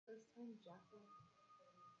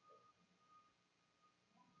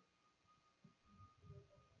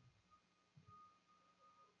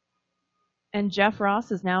And Jeff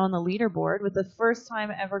Ross is now on the leaderboard with the first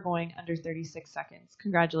time ever going under 36 seconds.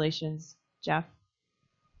 Congratulations, Jeff.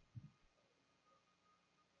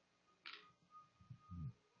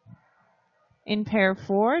 In pair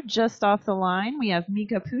 4, just off the line, we have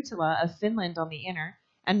Mika Poutala of Finland on the inner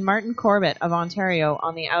and Martin Corbett of Ontario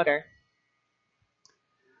on the outer.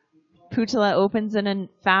 Poutala opens in a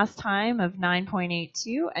fast time of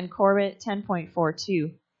 9.82 and Corbett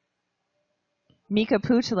 10.42. Mika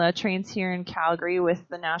Poutala trains here in Calgary with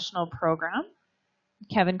the national program.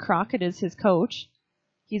 Kevin Crockett is his coach.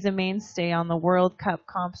 He's a mainstay on the World Cup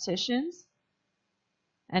competitions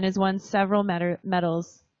and has won several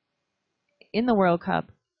medals in the World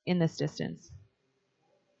Cup in this distance.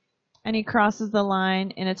 And he crosses the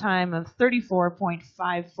line in a time of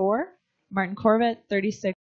 34.54. Martin Corbett, 36.